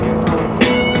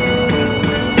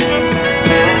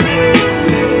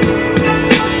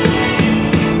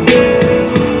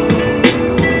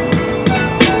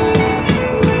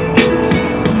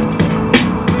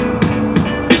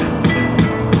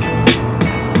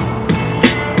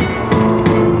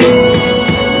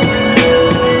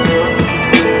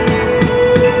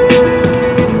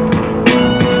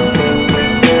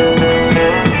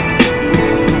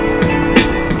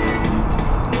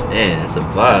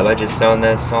I just found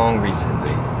that song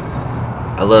recently.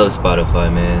 I love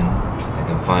Spotify, man. I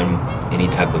can find any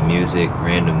type of music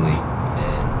randomly.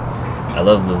 And I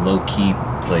love the low-key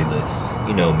playlists.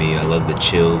 You know me, I love the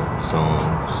chill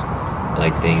songs. I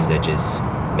like things that just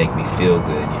make me feel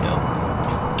good, you know.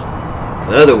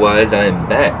 But otherwise, I am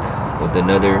back with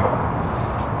another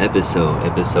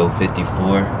episode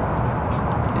 54.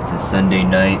 It's a Sunday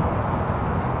night,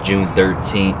 June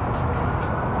 13th,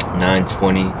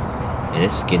 9:20, and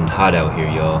it's getting hot out here,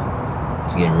 y'all.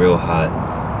 It's getting real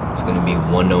hot. It's gonna be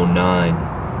 109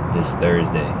 this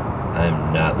Thursday. I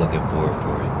am not looking forward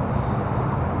for it.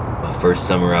 My first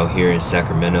summer out here in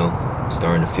Sacramento, I'm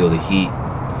starting to feel the heat.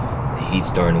 The heat's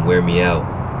starting to wear me out.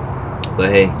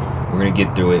 But hey, we're gonna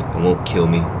get through it. It won't kill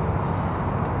me.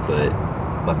 But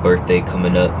my birthday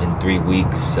coming up in 3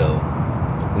 weeks, so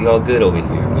we all good over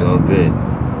here. We all good.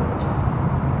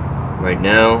 Right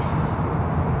now,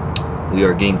 we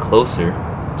are getting closer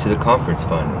to the conference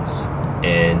finals.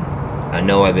 And I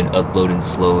know I've been uploading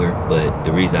slower, but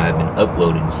the reason I've been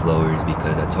uploading slower is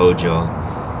because I told y'all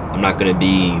I'm not going to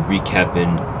be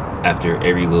recapping after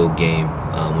every little game.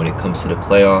 When it comes to the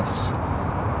playoffs,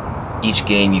 each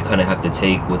game you kind of have to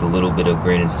take with a little bit of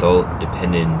grain of salt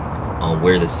depending on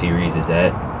where the series is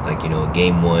at. Like, you know,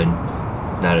 game 1,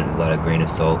 not a lot of grain of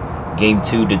salt. Game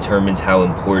 2 determines how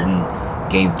important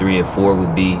game 3 and 4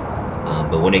 will be.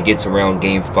 But when it gets around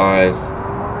game 5,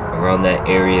 around that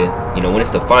area, you know, when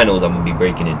it's the finals, I'm gonna be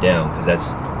breaking it down because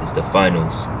it's the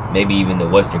finals, maybe even the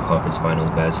Western Conference Finals.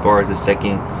 But as far as the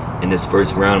second and this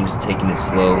first round, I'm just taking it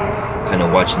slow, kind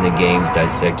of watching the games,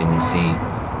 dissecting to see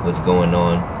what's going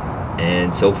on.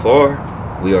 And so far,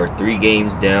 we are 3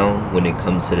 games down when it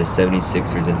comes to the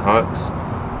 76ers and Hawks,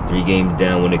 3 games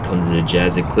down when it comes to the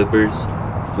Jazz and Clippers,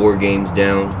 4 games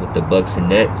down with the Bucks and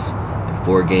Nets, and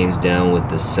 4 games down with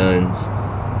the Suns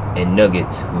and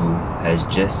Nuggets, who has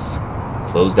just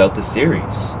closed out the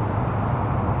series.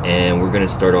 And we're going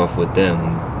to start off with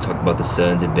them. Talk about the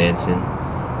Suns advancing,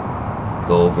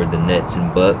 go over the Nets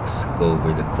and Bucks, go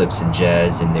over the Clips and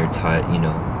Jazz and their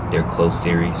their close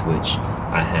series, which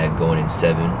I had going in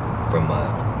 7 from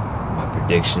my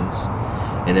predictions.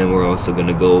 And then we're also going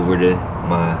to go over to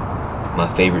my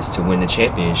favorites to win the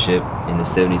championship in the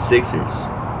 76ers.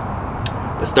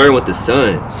 But starting with the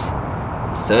Suns.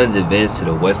 The Suns advanced to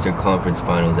the Western Conference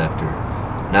Finals after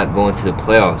not going to the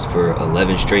playoffs for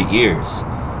 11 straight years.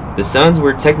 The Suns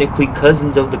were technically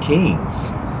cousins of the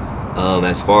Kings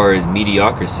as far as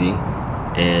mediocrity,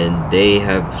 and they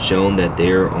have shown that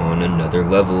they're on another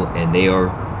level, and they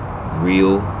are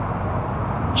real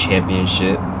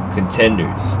championship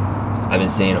contenders. I've been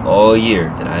saying all year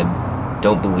that I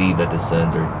don't believe that the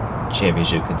Suns are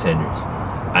championship contenders.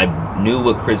 I knew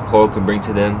what Chris Paul could bring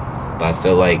to them, but I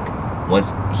felt like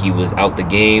once he was out the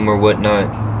game or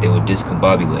whatnot, they would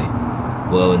discombobulate.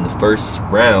 Well, in the first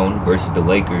round versus the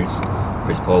Lakers,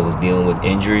 Chris Paul was dealing with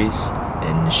injuries,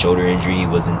 and the shoulder injury, he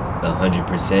wasn't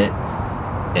 100%.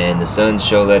 And the Suns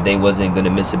showed that they wasn't going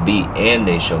to miss a beat, and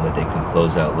they showed that they could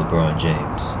close out LeBron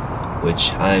James,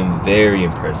 which I'm very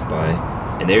impressed by.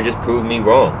 And they're just proving me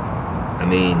wrong. I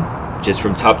mean, just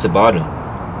from top to bottom,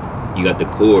 you got the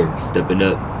core stepping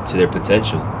up to their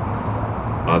potential.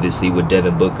 Obviously with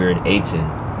Devin Booker and Ayton.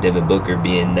 Devin Booker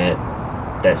being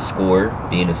that scorer,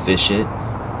 being efficient,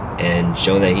 and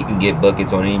showing that he can get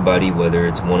buckets on anybody, whether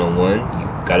it's one-on-one.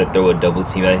 You got to throw a double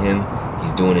team at him.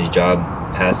 He's doing his job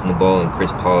passing the ball, and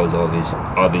Chris Paul is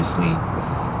obviously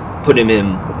putting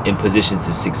him in positions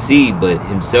to succeed, but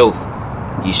himself,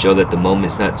 he showed that the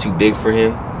moment's not too big for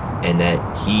him, and that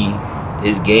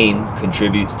his game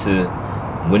contributes to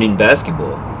winning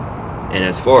basketball. And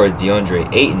as far as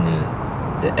DeAndre Ayton,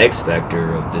 the X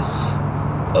factor of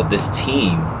this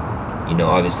team, you know,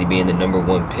 obviously being the number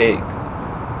 1 pick,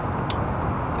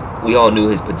 we all knew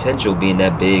his potential being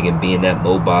that big and being that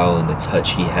mobile, and the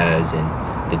touch he has and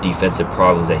the defensive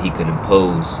problems that he could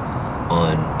impose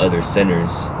on other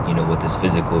centers, you know, with his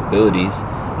physical abilities.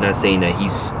 I'm not saying that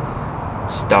he's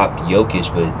stopped Jokic,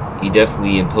 but he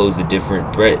definitely imposed a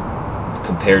different threat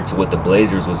compared to what the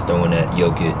Blazers was throwing at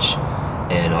Jokic.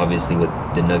 And obviously with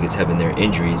the Nuggets having their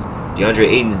injuries, DeAndre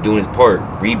Ayton's doing his part,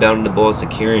 rebounding the ball,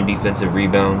 securing defensive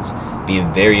rebounds,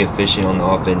 being very efficient on the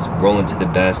offense, rolling to the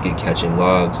basket, catching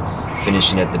lobs,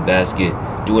 finishing at the basket,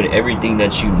 doing everything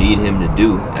that you need him to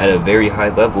do at a very high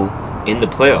level in the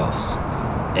playoffs.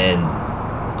 And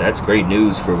that's great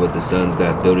news for what the Suns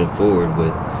got building forward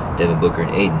with Devin Booker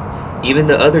and Ayton. Even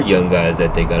the other young guys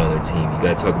that they got on their team. You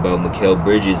got to talk about Mikal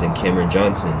Bridges and Cameron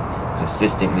Johnson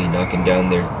consistently knocking down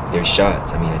their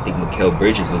shots. I mean, I think Mikal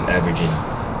Bridges was averaging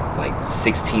like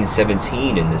 16,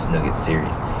 17 in this Nuggets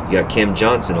series. You got Cam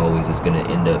Johnson always is going to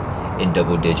end up in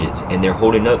double digits, and they're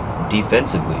holding up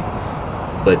defensively.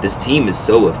 But this team is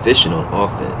so efficient on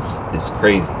offense. It's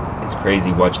crazy. It's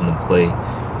crazy watching them play.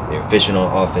 They're efficient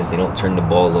on offense. They don't turn the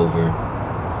ball over,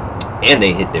 and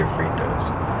they hit their free throws.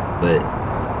 But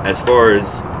as far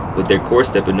as with their core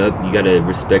stepping up, you got to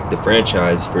respect the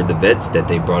franchise for the vets that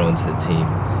they brought onto the team.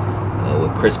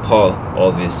 With Chris Paul,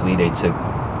 obviously, they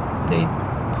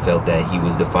felt that he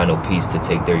was the final piece to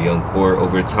take their young core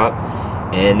over the top,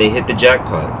 and they hit the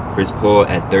jackpot. Chris Paul,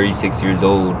 at 36 years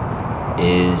old,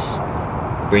 is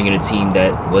bringing a team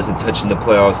that wasn't touching the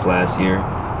playoffs last year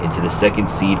into the second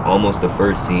seed, almost the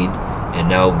first seed, and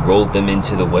now rolled them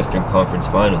into the Western Conference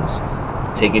Finals,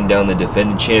 taking down the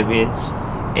defending champions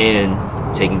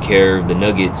and taking care of the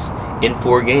Nuggets in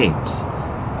 4 games.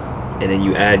 And then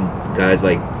you add guys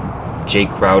like Jay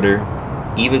Crowder,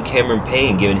 even Cameron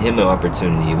Payne, giving him an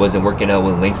opportunity. It wasn't working out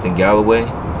with Langston Galloway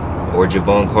or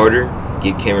Javon Carter.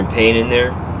 Get Cameron Payne in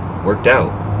there, worked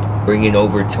out. Bringing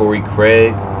over Torrey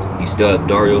Craig, you still have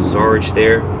Dario Saric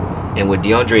there. And with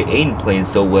DeAndre Ayton playing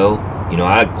so well,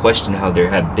 I question how they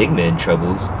have big man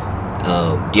troubles.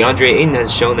 DeAndre Ayton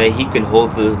has shown that he can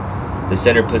hold the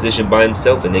center position by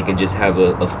himself, and they can just have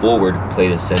a forward play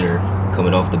the center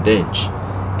coming off the bench.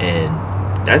 And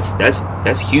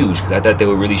that's huge, because I thought they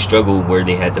would really struggle where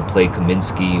they had to play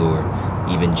Kaminsky or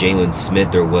even Jalen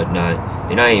Smith or whatnot.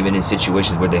 They're not even in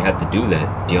situations where they have to do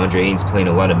that. DeAndre Ayton's playing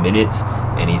a lot of minutes,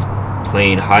 and he's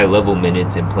playing high-level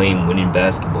minutes and playing winning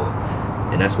basketball.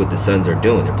 And that's what the Suns are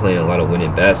doing. They're playing a lot of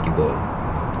winning basketball.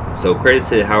 So credit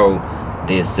to how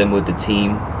they assembled the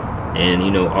team. And,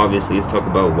 obviously, let's talk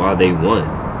about why they won.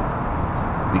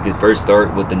 We could first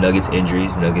start with the Nuggets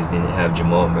injuries. Nuggets didn't have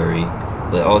Jamal Murray,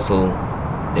 but also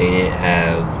they didn't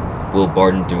have Will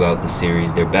Barton throughout the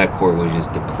series. Their backcourt was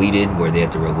just depleted, where they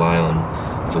had to rely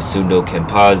on Facundo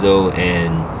Campazzo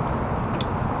and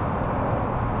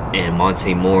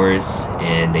Monte Morris,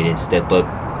 and they didn't step up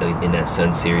in that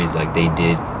Suns series like they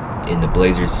did in the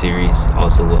Blazers series,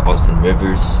 also with Austin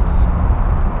Rivers.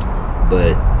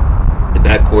 But the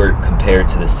backcourt compared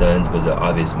to the Suns was an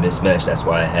obvious mismatch. That's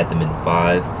why I had them in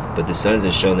 5. But the Suns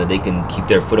have shown that they can keep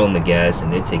their foot on the gas,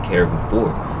 and they take care of a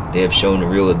 4. They have shown a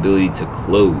real ability to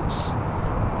close,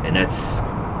 and that's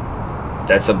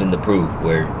something to prove.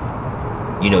 Where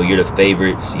you're the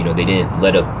favorites. They didn't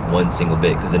let up one single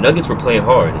bit, because the Nuggets were playing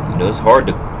hard. It's hard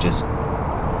to just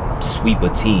sweep a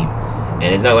team,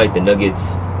 and it's not like the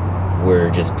Nuggets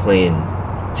were just playing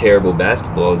terrible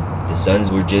basketball. The Suns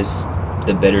were just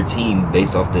the better team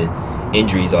based off the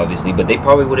injuries, obviously, but they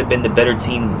probably would have been the better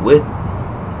team with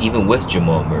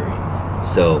Jamal Murray.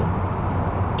 So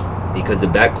because the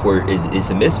backcourt is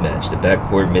a mismatch. The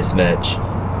backcourt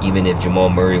mismatch, even if Jamal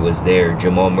Murray was there,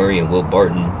 Jamal Murray and Will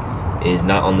Barton is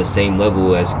not on the same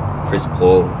level as Chris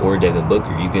Paul or Devin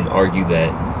Booker. You can argue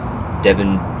that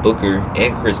Devin Booker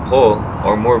and Chris Paul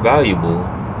are more valuable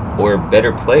or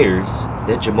better players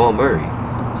than Jamal Murray.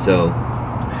 So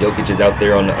Jokic is out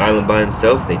there on the island by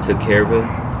himself. They took care of him,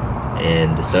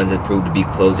 and the Suns have proved to be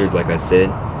closers, like I said.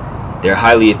 They're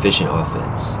highly efficient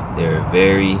offense. They're a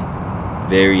very,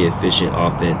 very efficient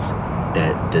offense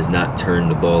that does not turn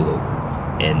the ball over.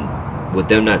 And with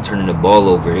them not turning the ball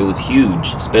over, it was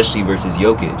huge, especially versus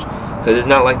Jokic. Because it's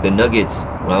not like the Nuggets,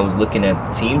 when I was looking at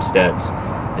the team stats,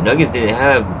 the Nuggets didn't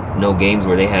have no games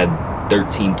where they had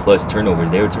 13-plus turnovers.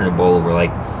 They would turn the ball over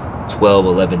like 12,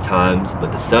 11 times.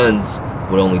 But the Suns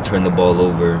would only turn the ball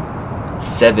over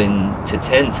 7 to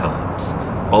 10 times.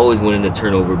 Always winning the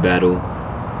turnover battle.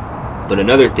 But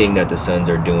another thing that the Suns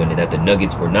are doing and that the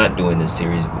Nuggets were not doing this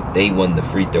series, they won the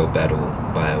free throw battle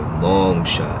by a long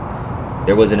shot.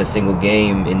 There wasn't a single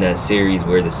game in that series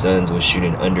where the Suns was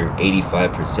shooting under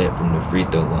 85% from the free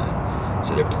throw line.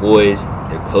 So they're poised,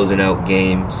 they're closing out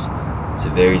games. It's a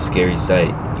very scary sight.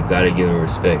 You got to give them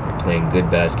respect. They're playing good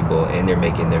basketball and they're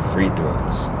making their free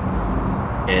throws.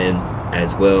 And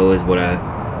as well as what I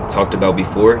talked about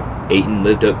before, Ayton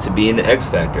lived up to being the X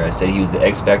Factor. I said he was the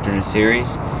X Factor of the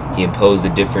series. He imposed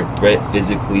a different threat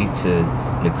physically to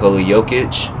Nikola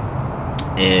Jokic.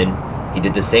 And he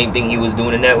did the same thing he was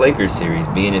doing in that Lakers series,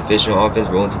 being efficient on offense,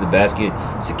 rolling to the basket,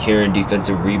 securing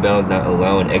defensive rebounds, not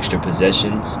allowing extra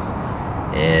possessions.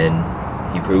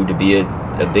 And he proved to be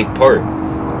a big part.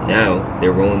 Now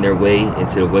they're rolling their way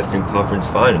into the Western Conference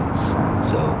Finals.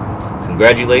 So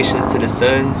congratulations to the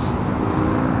Suns.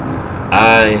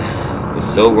 I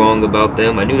was so wrong about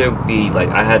them. I knew there would be,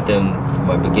 I had them, for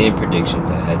my beginning predictions,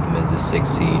 I had them as a 6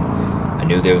 seed. I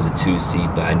knew there was a 2 seed,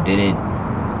 but I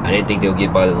didn't think they would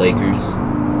get by the Lakers.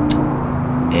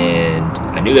 And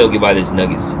I knew they would get by this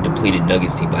depleted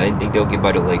Nuggets team, but I didn't think they would get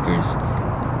by the Lakers.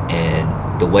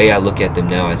 And the way I look at them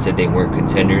now, I said they weren't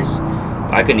contenders,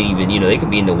 I couldn't even, they could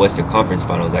be in the Western Conference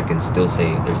Finals. I can still say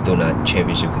they're still not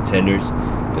championship contenders,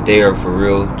 but they are for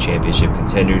real championship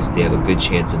contenders. They have a good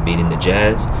chance of beating the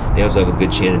Jazz. They also have a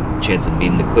good chance of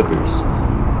beating the Clippers.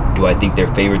 Do I think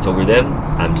they're favorites over them?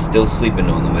 I'm still sleeping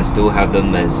on them. I still have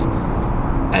them as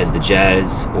the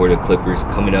Jazz or the Clippers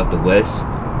coming out the West.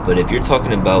 But if you're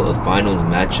talking about a finals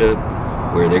matchup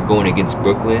where they're going against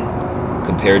Brooklyn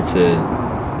compared to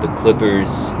the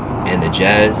Clippers and the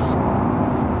Jazz,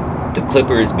 the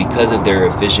Clippers, because of their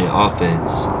efficient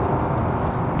offense,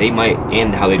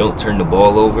 and how they don't turn the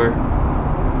ball over,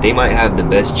 they might have the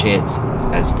best chance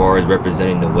as far as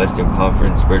representing the Western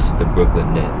Conference versus the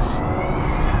Brooklyn Nets.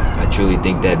 I truly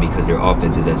think that because their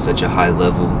offense is at such a high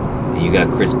level, and you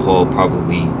got Chris Paul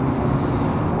probably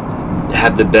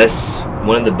have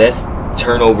one of the best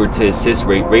turnover to assist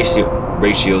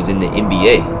ratios in the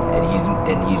NBA,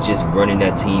 and he's just running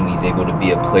that team. He's able to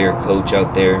be a player coach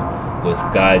out there with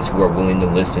guys who are willing to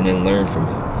listen and learn from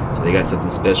him. So they got something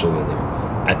special with him.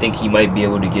 I think he might be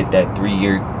able to get that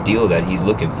 3-year deal that he's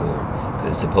looking for,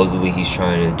 because supposedly he's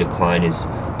trying to decline his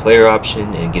player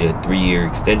option and get a 3-year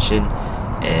extension,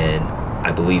 and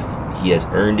I believe he has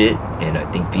earned it, and I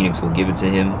think Phoenix will give it to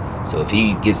him. So if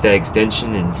he gets that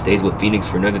extension and stays with Phoenix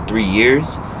for another 3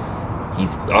 years,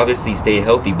 he's obviously staying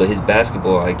healthy, but his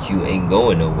basketball IQ ain't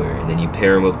going nowhere. And then you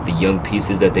pair him up with the young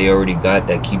pieces that they already got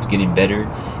that keeps getting better,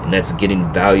 and that's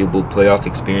getting valuable playoff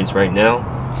experience right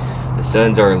now. The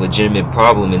Suns are a legitimate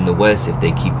problem in the West if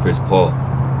they keep Chris Paul.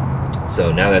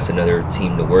 So now that's another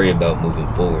team to worry about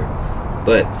moving forward.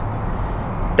 But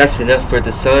that's enough for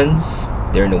the Suns.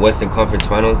 They're in the Western Conference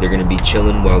Finals. They're going to be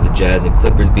chilling while the Jazz and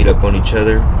Clippers beat up on each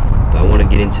other. But I want to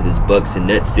get into this Bucks and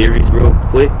Nets series real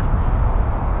quick.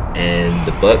 And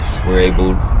the Bucks were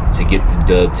able to get the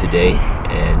dub today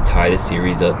and tie the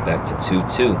series up back to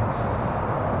 2-2.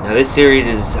 Now this series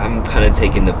is, I'm kind of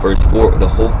taking the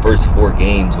whole first four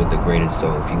games with a grain of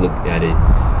salt. If you look at it,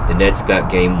 the Nets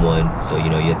got game 1, so you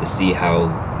have to see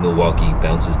how Milwaukee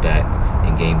bounces back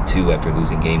in game 2 after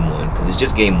losing game 1, because it's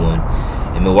just game 1.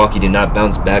 And Milwaukee did not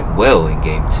bounce back well in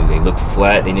game 2. They looked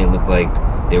flat. They didn't look like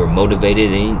they were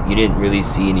motivated. You didn't really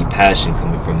see any passion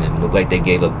coming from them. It looked like they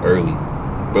gave up early.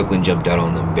 Brooklyn jumped out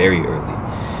on them very early.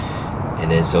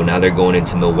 And then so now they're going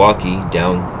into Milwaukee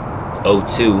down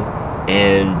 0-2.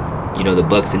 And, the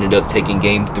Bucks ended up taking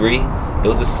game 3. It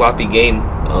was a sloppy game.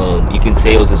 You can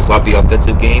say it was a sloppy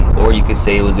offensive game, or you could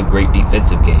say it was a great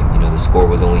defensive game. The score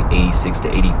was only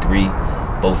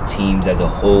 86-83. Both teams as a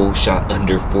whole shot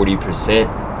under 40%.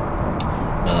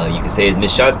 You can say it's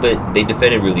missed shots, but they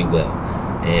defended really well.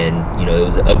 And, it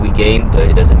was an ugly game, but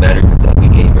it doesn't matter if it's an ugly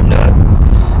game or not.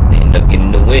 They ended up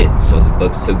getting the win. So the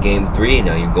Bucks took game 3, and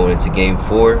now you're going into game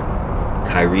 4.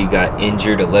 Kyrie got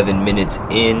injured 11 minutes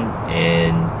in,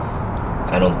 and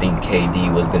I don't think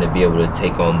KD was going to be able to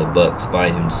take on the Bucks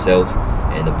by himself.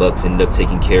 And the Bucks ended up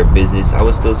taking care of business. I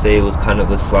would still say it was kind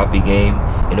of a sloppy game.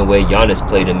 In a way, Giannis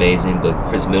played amazing, but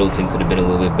Chris Middleton could have been a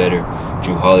little bit better.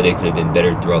 Drew Holiday could have been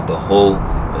better throughout the whole,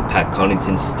 but Pat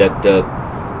Connaughton stepped up.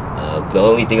 The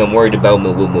only thing I'm worried about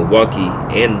with Milwaukee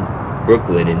and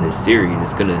Brooklyn in this series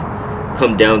is going to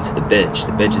come down to the bench.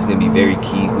 The bench is going to be very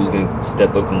key. Who's going to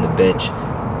step up from the bench?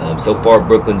 So far,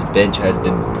 Brooklyn's bench has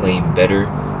been playing better.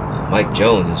 Mike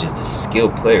Jones is just a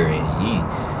skilled player, and he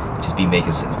just be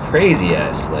making some crazy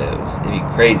ass slaps. It'd be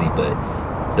crazy, but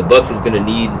the Bucks is gonna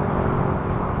need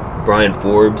Brian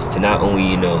Forbes to not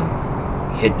only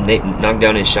knock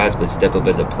down his shots, but step up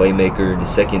as a playmaker. The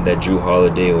second that Drew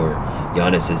Holiday or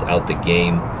Giannis is out the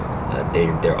game,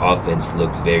 their offense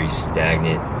looks very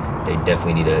stagnant. They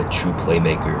definitely need a true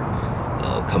playmaker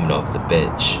coming off the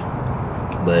bench.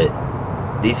 But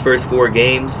these first 4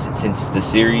 games, since the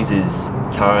series is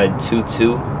tied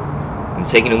 2-2. I'm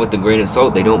taking them with a grain of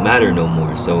salt. They don't matter no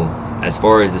more. So as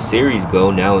far as the series go,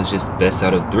 now it's just best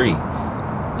out of 3.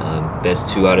 Best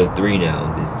 2 out of 3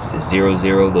 now. It's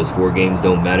 0-0. Those 4 games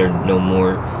don't matter no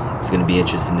more. It's going to be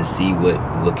interesting to see what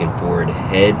we're looking forward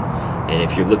ahead. And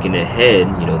if you're looking ahead,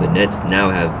 the Nets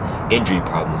now have injury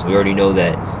problems. We already know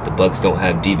that the Bucks don't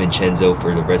have DiVincenzo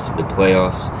for the rest of the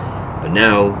playoffs. But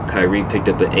now Kyrie picked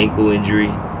up an ankle injury,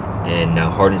 and now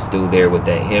Harden's still there with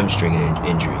that hamstring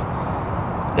injury.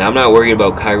 Now, I'm not worried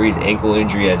about Kyrie's ankle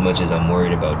injury as much as I'm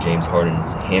worried about James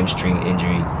Harden's hamstring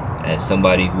injury, as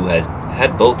somebody who has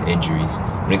had both injuries.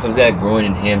 When it comes to that groin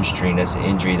and hamstring, that's an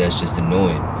injury that's just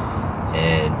annoying.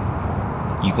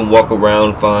 And you can walk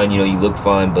around fine, you look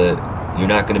fine, but you're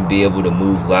not going to be able to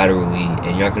move laterally,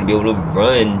 and you're not going to be able to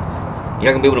run.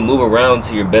 You're not going to be able to move around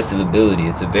to your best of ability.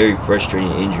 It's a very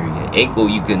frustrating injury. An ankle,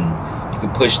 you can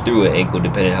can push through an ankle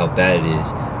depending on how bad it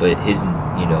is. But his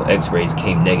X-rays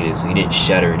came negative, so he didn't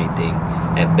shatter anything.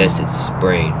 At best, it's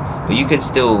sprained. But you can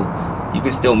still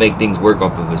make things work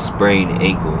off of a sprained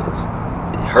ankle.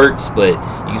 It hurts, but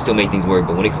you can still make things work.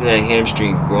 But when it comes to that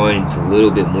hamstring groin, it's a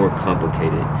little bit more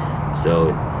complicated. So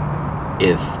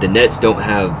if the Nets don't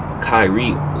have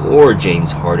Kyrie or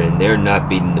James Harden, they're not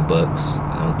beating the Bucks.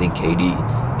 I don't think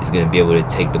KD is going to be able to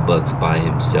take the Bucks by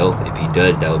himself. If he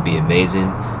does, that would be amazing.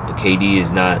 But KD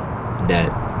is not that.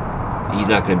 He's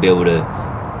not going to be able to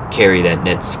carry that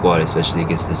Nets squad, especially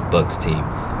against this Bucks team.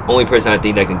 Only person I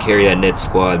think that can carry that Nets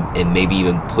squad and maybe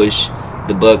even push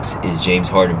the Bucks is James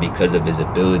Harden because of his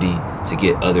ability to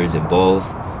get others involved.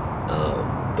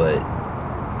 But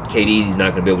KD is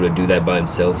not going to be able to do that by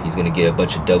himself. He's going to get a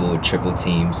bunch of double or triple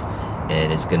teams,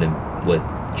 and it's going to, with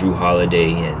Drew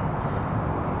Holiday and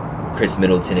Chris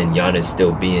Middleton and Giannis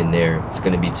still being there, it's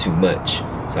going to be too much.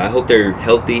 So I hope they're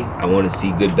healthy. I want to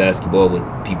see good basketball with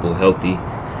people healthy,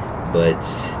 but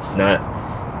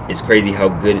it's crazy how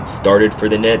good it started for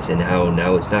the Nets and how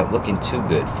now it's not looking too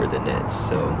good for the Nets.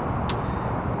 So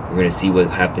we're going to see what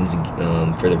happens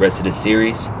for the rest of the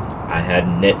series. I had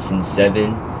Nets in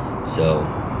 7, so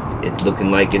it's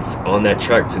looking like it's on that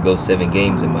track to go 7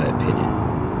 games in my opinion.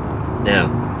 Now,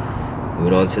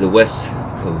 moving on to the West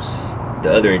Coast,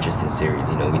 the other interesting series.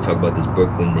 We talk about this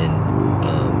Brooklyn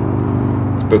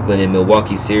and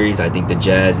Milwaukee series. I think the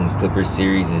Jazz and Clippers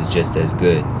series is just as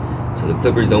good. So the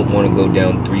Clippers don't want to go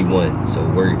down 3-1. So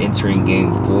we're entering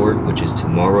Game 4, which is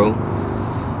tomorrow.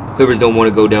 Clippers don't want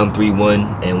to go down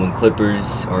 3-1, and when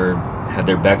Clippers have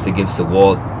their backs against the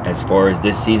wall, as far as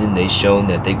this season, they've shown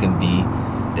that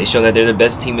they're the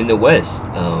best team in the West.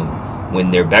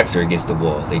 When their backs are against the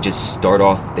walls, they've been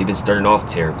starting off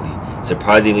terribly.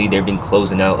 Surprisingly, they've been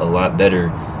closing out a lot better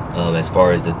as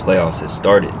far as the playoffs has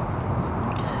started.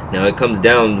 Now it comes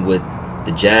down with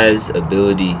the Jazz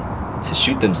ability to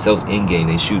shoot themselves in game.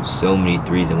 They shoot so many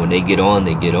threes, and when they get on,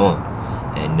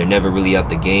 and they're never really out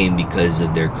the game because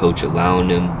of their coach allowing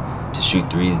them to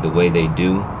shoot threes the way they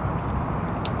do,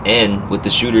 and with the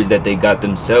shooters that they got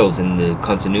themselves and the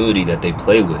continuity that they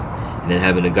play with, and then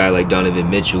having a guy like Donovan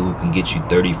Mitchell who can get you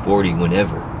 30-40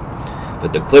 whenever.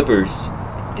 But the Clippers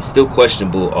is still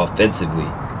questionable offensively,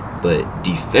 but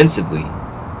defensively,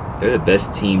 they're the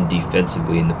best team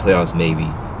defensively in the playoffs, maybe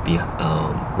be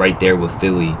right there with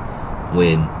Philly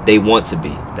when they want to be.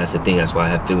 That's the thing. That's why I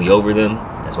have Philly over them.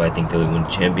 That's why I think Philly win the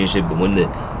championship. But when the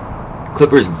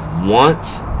Clippers want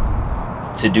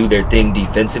to do their thing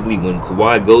defensively, when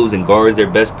Kawhi goes and guards their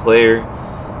best player,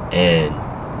 and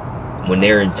when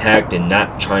they're intact and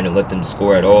not trying to let them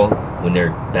score at all, when their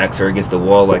backs are against the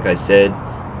wall, like I said,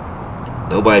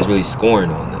 nobody's really scoring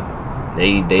on them.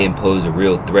 They impose a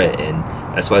real threat, and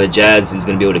that's why the Jazz is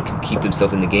going to be able to keep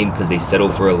themselves in the game, because they settle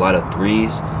for a lot of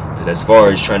threes. Because as far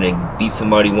as trying to beat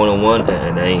somebody one-on-one,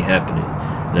 and that ain't happening.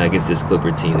 Now against this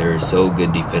Clipper team, they're so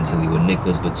good defensively with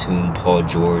Nicholas Batum, Paul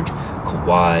George,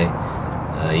 Kawhi.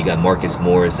 You got Marcus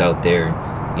Morris out there.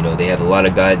 They have a lot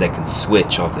of guys that can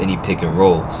switch off any pick and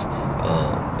rolls,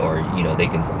 or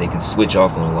they can switch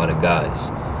off on a lot of guys.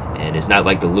 And it's not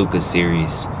like the Luka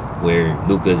series where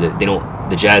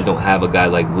the Jazz don't have a guy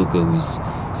like Luka who's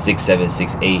 6'7",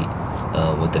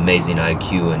 6'8", with amazing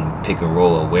IQ and pick and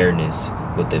roll awareness,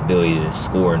 with the ability to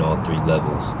score in all 3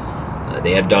 levels.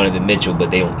 They have Donovan Mitchell,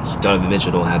 but Donovan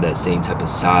Mitchell don't have that same type of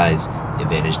size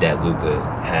advantage that Luka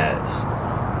has.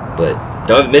 But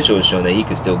Donovan Mitchell has shown that he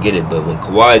can still get it, but when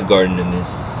Kawhi's guarding him,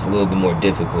 it's a little bit more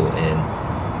difficult.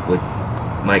 And with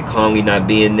Mike Conley not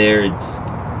being there, it's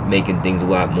making things a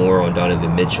lot more on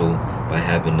Donovan Mitchell by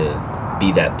having to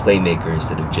be that playmaker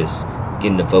instead of just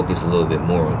getting to focus a little bit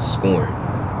more on scoring.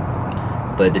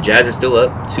 But the Jazz are still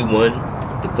up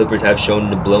 2-1. The Clippers have shown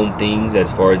the blown things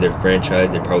as far as their franchise.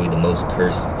 They're probably the most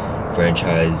cursed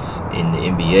franchise in the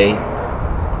NBA.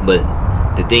 But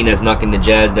the thing that's knocking the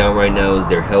Jazz down right now is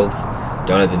their health.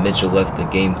 Donovan Mitchell left the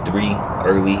game 3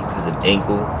 early because of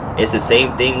ankle. It's the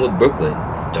same thing with Brooklyn.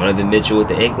 Donovan Mitchell with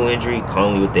the ankle injury,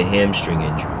 Conley with the hamstring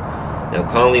injury. Now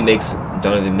Conley makes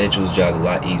Donovan Mitchell's job a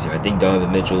lot easier. I think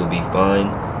Donovan Mitchell will be fine.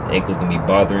 The ankle's going to be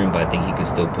bothering, but I think he can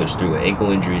still push through. An ankle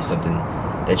injury is something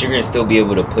that you're going to still be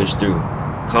able to push through.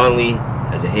 Conley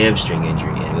has a hamstring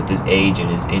injury, and with his age and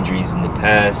his injuries in the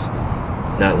past,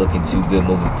 it's not looking too good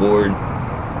moving forward.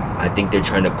 I think they're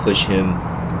trying to push him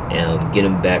and get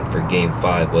him back for Game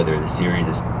 5,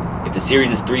 if the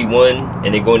series is 3-1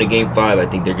 and they go into Game 5, I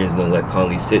think they're just going to let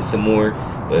Conley sit some more.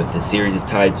 But if the series is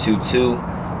tied 2-2,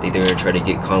 I think they're going to try to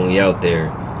get Conley out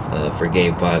there for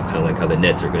Game 5, kind of like how the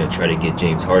Nets are going to try to get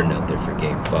James Harden out there for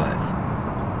Game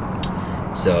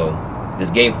 5. So this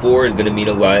game 4 is going to mean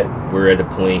a lot. We're at a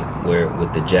point where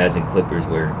with the Jazz and Clippers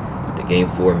where the game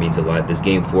 4 means a lot. This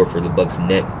game 4 for the Bucks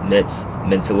Nets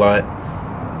meant a lot,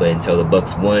 but until the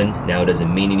Bucks won, now it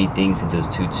doesn't mean anything since it was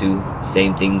 2-2.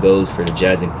 Same thing goes for the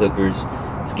Jazz and Clippers.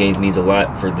 This game means a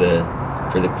lot for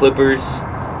the Clippers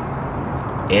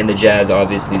and the Jazz.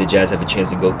 Obviously, the Jazz have a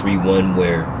chance to go 3-1,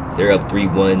 where they're up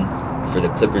 3-1. For the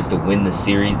Clippers to win the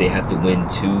series, they have to win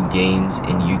 2 games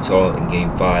in Utah in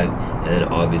Game 5, and then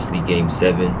obviously Game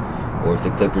 7. Or if the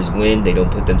Clippers win, they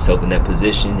don't put themselves in that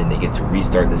position, and they get to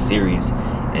restart the series,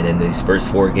 and then these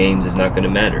first 4 games is not going to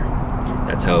matter.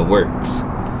 That's how it works.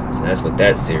 So that's what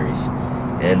that series.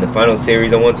 And the final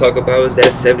series I want to talk about is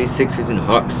that 76ers and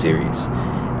Hawks series.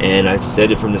 And I've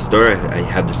said it from the start, I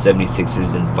have the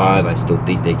 76ers in 5. I still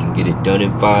think they can get it done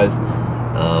in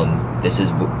 5. This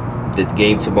is the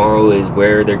game tomorrow is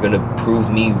where they're going to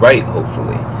prove me right,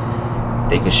 hopefully.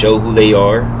 They can show who they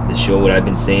are. They show what I've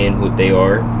been saying, what they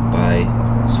are, by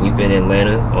sweeping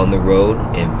Atlanta on the road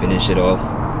and finish it off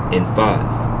in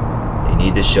 5. They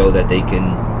need to show that they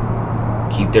can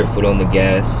keep their foot on the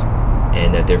gas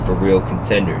and that they're for real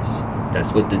contenders.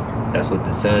 That's what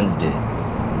the Suns did.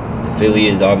 The Philly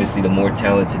is obviously the more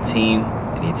talented team.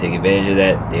 They need to take advantage of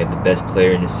that. They have the best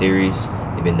player in the series.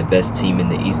 They've been the best team in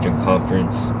the Eastern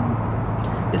Conference.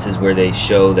 This is where they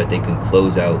show that they can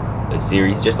close out a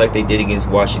series just like they did against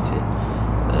Washington.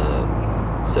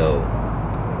 So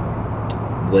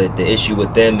what the issue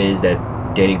with them is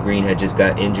that Danny Green had just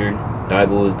got injured.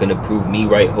 Thibault is going to prove me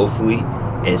right, hopefully,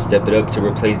 and step it up to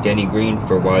replace Danny Green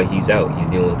for while he's out. He's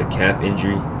dealing with a calf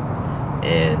injury,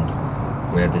 and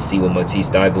we're going to have to see what Matisse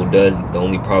Thibault does. The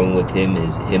only problem with him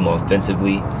is him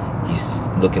offensively. He's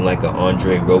looking like an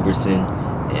Andre Roberson,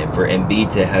 and for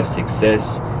Embiid to have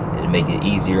success and to make it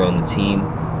easier on the team,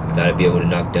 you got to be able to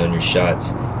knock down your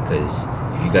shots, because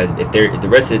if the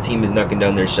rest of the team is knocking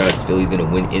down their shots, Philly's going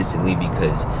to win instantly,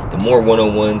 because the more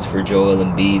one-on-ones for Joel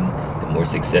Embiid, the more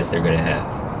success they're going to have.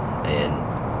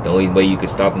 And the only way you can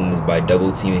stop him is by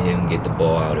double-teaming him and get the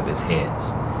ball out of his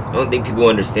hands. I don't think people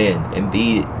understand.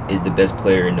 Embiid is the best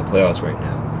player in the playoffs right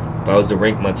now. If I was to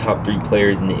rank my top 3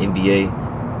 players in the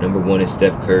NBA, number 1 is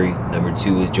Steph Curry, number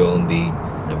 2 is Joel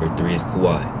Embiid, number 3 is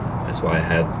Kawhi. That's why I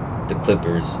have the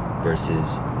Clippers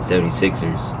versus the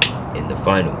 76ers in the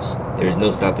finals. There is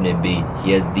no stopping Embiid.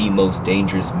 He has the most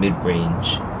dangerous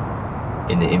mid-range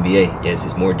in the NBA. Yes,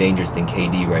 it's more dangerous than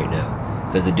KD right now,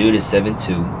 because the dude is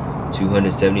 7'2",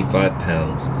 275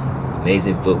 pounds,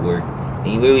 amazing footwork, and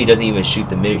he literally doesn't even shoot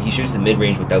the mid. He shoots the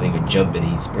mid-range without even jumping.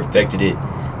 He's perfected it.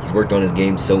 He's worked on his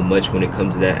game so much when it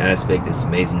comes to that aspect. It's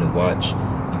amazing to watch.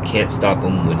 You can't stop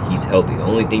him when he's healthy. The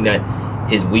only thing that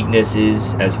his weakness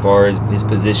is, as far as his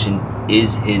position,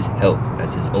 is his health.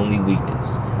 That's his only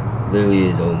weakness. Literally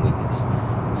his own weakness.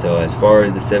 So as far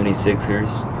as the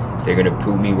 76ers, if they're going to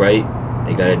prove me right,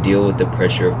 they got to deal with the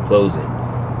pressure of closing.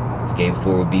 This game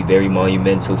 4 will be very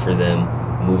monumental for them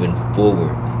moving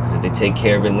forward. Because if they take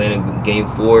care of Atlanta in game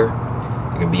 4,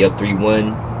 they're going to be up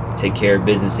 3-1, take care of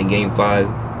business in game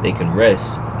 5, they can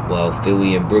rest while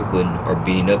Philly and Brooklyn are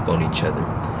beating up on each other.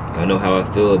 Y'all know how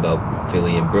I feel about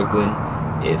Philly and Brooklyn.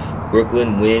 If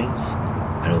Brooklyn wins,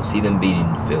 I don't see them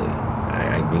beating Philly.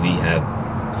 I really have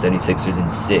 76ers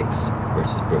in 6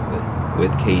 versus Brooklyn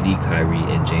with KD, Kyrie,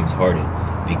 and James Harden,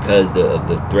 because of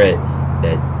the threat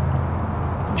that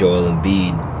Joel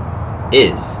Embiid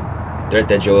is. The threat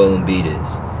that Joel Embiid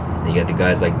is. And you got the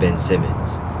guys like Ben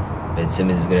Simmons. Ben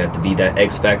Simmons is going to have to be that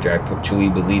X factor. I truly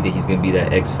believe that he's going to be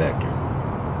that X factor.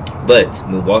 But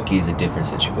Milwaukee is a different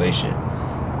situation.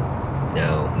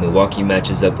 Now, Milwaukee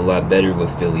matches up a lot better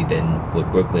with Philly than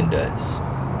what Brooklyn does.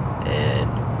 And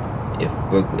if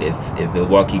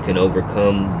Milwaukee can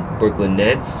overcome Brooklyn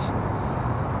Nets,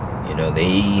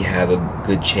 they have a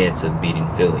good chance of beating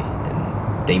Philly.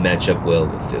 And they match up well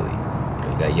with Philly.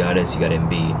 You got Giannis, you got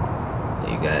Embiid,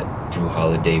 you got Drew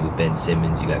Holiday with Ben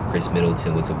Simmons, you got Chris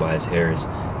Middleton with Tobias Harris.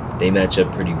 They match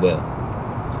up pretty well.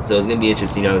 So it's going to be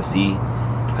interesting now to see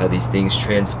how these things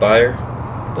transpire.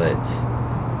 But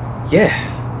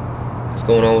yeah, what's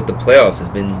going on with the playoffs?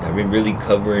 I've been really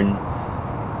covering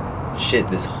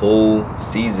this whole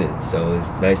season, so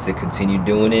it's nice to continue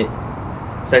doing it.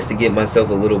 It's nice to get myself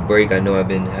a little break. I know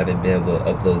haven't been able to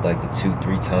upload like the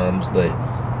 2-3 times, but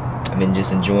I've been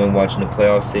just enjoying watching the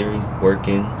playoff series,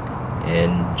 working,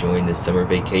 and enjoying the summer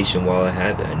vacation while I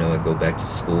have it. I know I go back to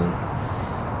school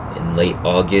in late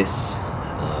August,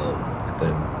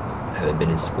 but I haven't been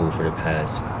in school for the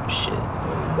past a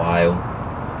while.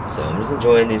 So I'm just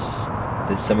enjoying this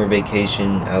summer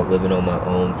vacation, out living on my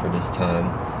own for this time,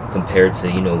 compared to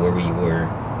where we were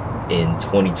in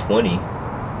 2020.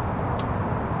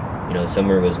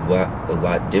 summer was a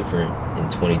lot different in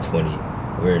 2020.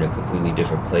 We're in a completely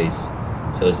different place.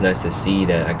 So it's nice to see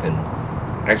that I can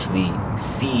actually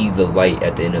see the light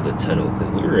at the end of the tunnel, because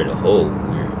we were in a hole.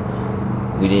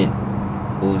 We didn't,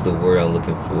 what was the word I'm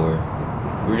looking for?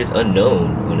 We were just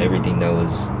unknown on everything that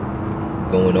was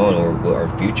going on, or what our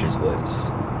futures was.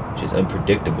 Just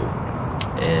unpredictable.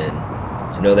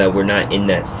 And to know that we're not in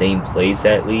that same place,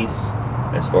 at least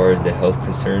as far as the health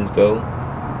concerns go,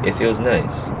 it feels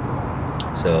nice.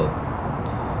 So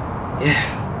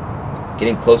yeah,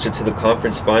 getting closer to the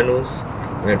conference finals.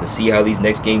 We're going to have to see how these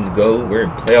next games go. We're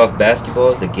in playoff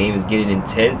basketball. The game is getting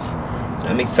intense.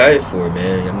 I'm excited for it,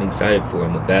 man. I'm excited for it.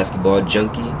 I'm a basketball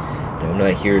junkie. I'm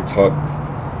not here to talk,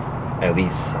 at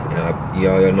least,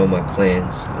 y'all know my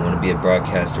plans. I want to be a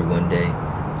broadcaster one day.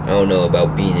 I don't know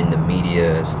about being in the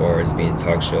media as far as being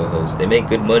talk show host. They make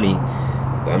good money,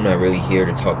 but I'm not really here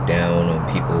to talk down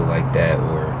on people like that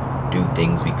or do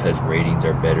things because ratings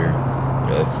are better.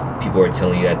 If people are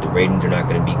telling you that the ratings are not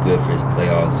going to be good for this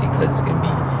playoffs because it's going to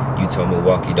be Utah,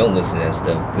 Milwaukee, don't listen to that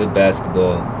stuff. Good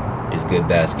basketball is good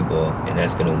basketball, and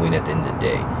that's going to win at the end of the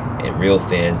day. And real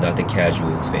fans, not the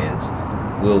casuals fans,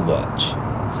 will watch.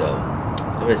 So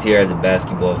I'm just here as a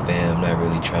basketball fan. I'm not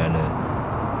really trying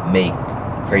to make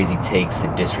crazy takes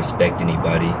to disrespect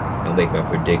anybody. I'll make my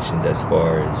predictions as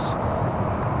far as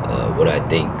what I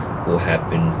think will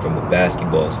happen from a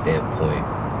basketball standpoint.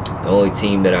 The only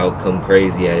team that I'll come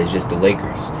crazy at is just the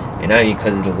Lakers. And not even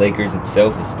because of the Lakers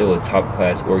itself. It's still a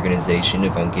top-class organization,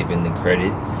 if I'm giving the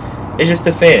credit. It's just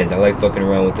the fans. I like fucking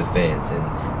around with the fans.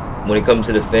 And when it comes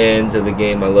to the fans of the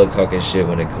game, I love talking shit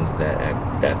when it comes to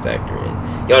that factor.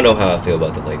 And y'all know how I feel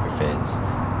about the Laker fans.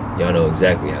 Y'all know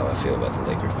exactly how I feel about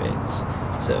the Laker fans.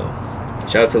 So,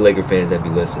 shout out to Laker fans that be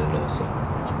listening also.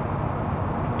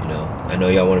 I know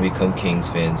y'all want to become Kings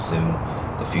fans soon.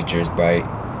 The future is bright.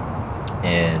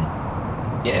 And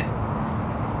yeah,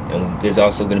 and there's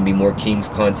also going to be more Kings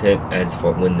content as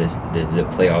for when the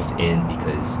playoffs end,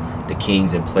 because the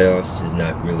Kings and playoffs is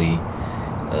not really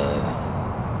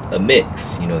a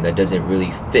mix, that doesn't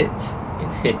really fit.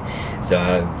 So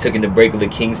I took in the break of the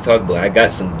Kings talk, but I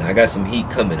got some heat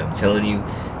coming. I'm telling you,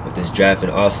 with this draft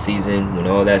and off season, when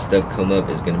all that stuff come up,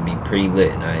 it's going to be pretty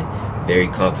lit, and I'm very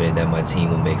confident that my team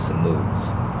will make some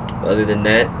moves. But other than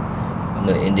that, I'm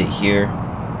going to end it here.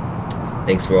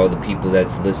 Thanks for all the people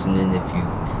that's listening. If you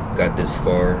got this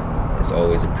far, it's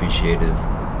always appreciative.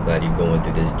 Glad you're going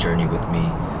through this journey with me.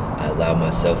 I allow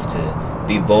myself to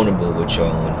be vulnerable with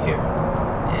y'all on here.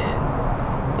 And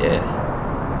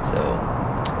yeah, so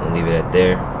I'll leave it at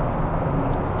there.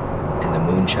 And the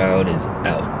Moonchild is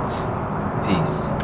out. Peace.